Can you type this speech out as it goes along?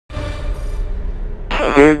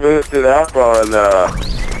We moved it up on,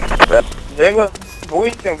 They was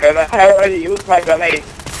boosting because I had already used my grenade.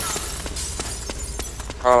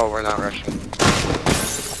 Oh, we're not rushing.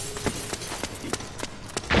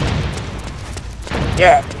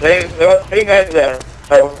 Yeah, there were 3 guys there.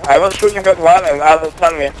 So I was shooting at one and I was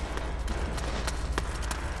on me.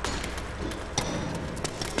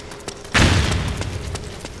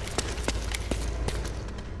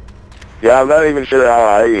 yeah, I'm not even sure how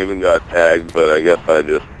I even got tagged, but I guess I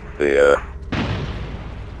just, yeah.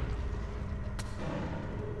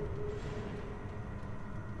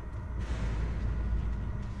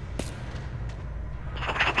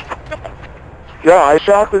 No, I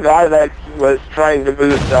shot the guy that was trying to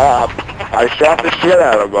boost up. I shot the shit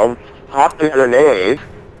out of him, popped the grenade,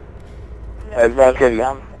 and fucking,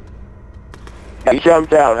 he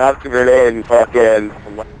jumped out, popped the grenade, and fucking,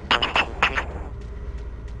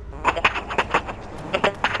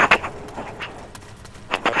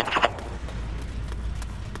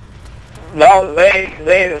 No,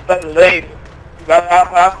 but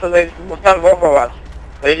after they boosted both of us.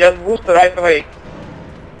 They just boosted right away.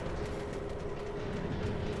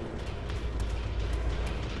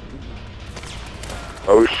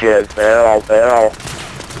 oh shit, barrel.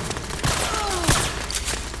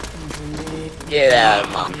 Get out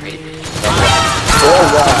of my face. Oh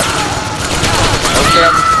god.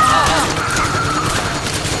 Okay.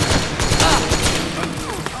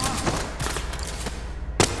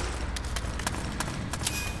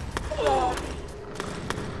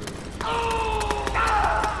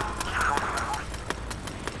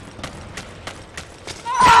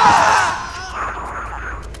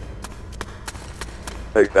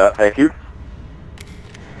 Take that, thank you.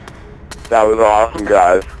 That was awesome,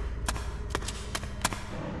 guys.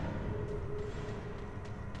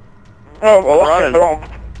 Oh, well, what's wrong?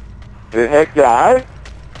 Did Heck die?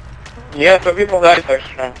 Yeah, so people died first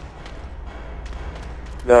time.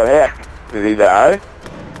 No, Heck. Did he die?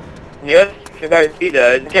 Yes, he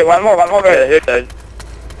died. Okay, one more guy, he died.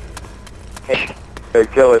 They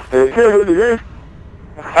kill us, dude. I don't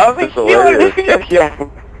think That's he hilarious. was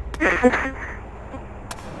here.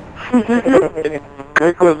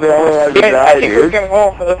 Nick was the only one to die, I think we dude. can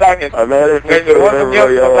go for the target. I managed to shoot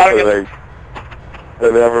everybody else, I think.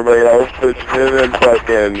 And everybody else pushed him and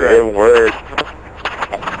fucking, it worked.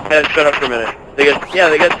 Yeah, shut up for a minute. They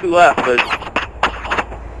got 2 left, but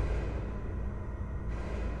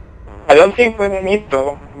I don't think we need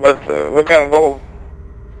to, but we can go.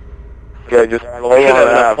 Okay, just hold on Should have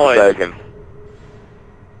enough half a points. second.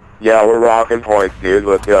 Yeah, we're rocking points, dude.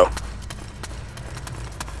 Let's go.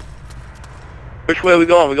 which way are we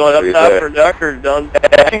going? We going What do up you top say? or duck or down?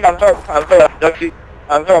 I think I'm top. Duck's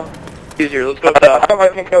easier. Let's go up top. I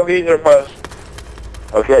think it'll be easier for us.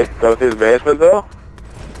 Okay, go to the basement though?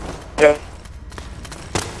 Yeah.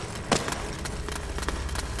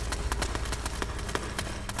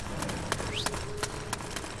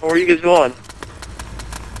 Where are you guys going?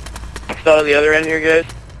 Still on the other end here,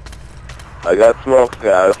 guys? I got smoke,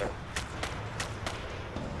 guys.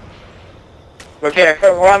 Okay,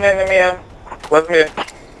 so one enemy, let me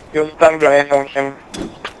use stun grenade on him.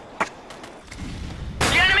 The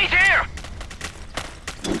enemy's here!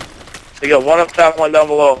 They got 1 up top, 1 down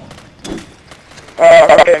below.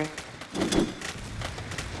 Okay.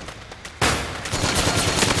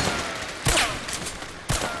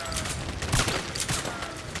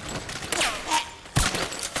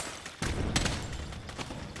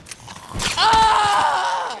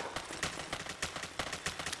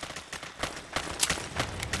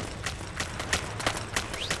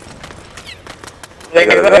 They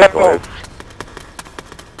got get another that point.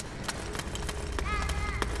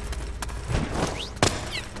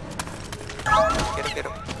 Get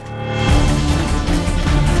him.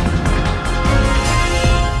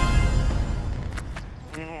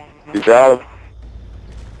 He's out.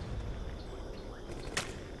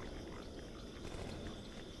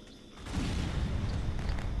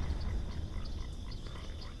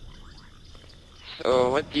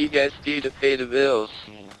 So, what do you guys do to pay the bills?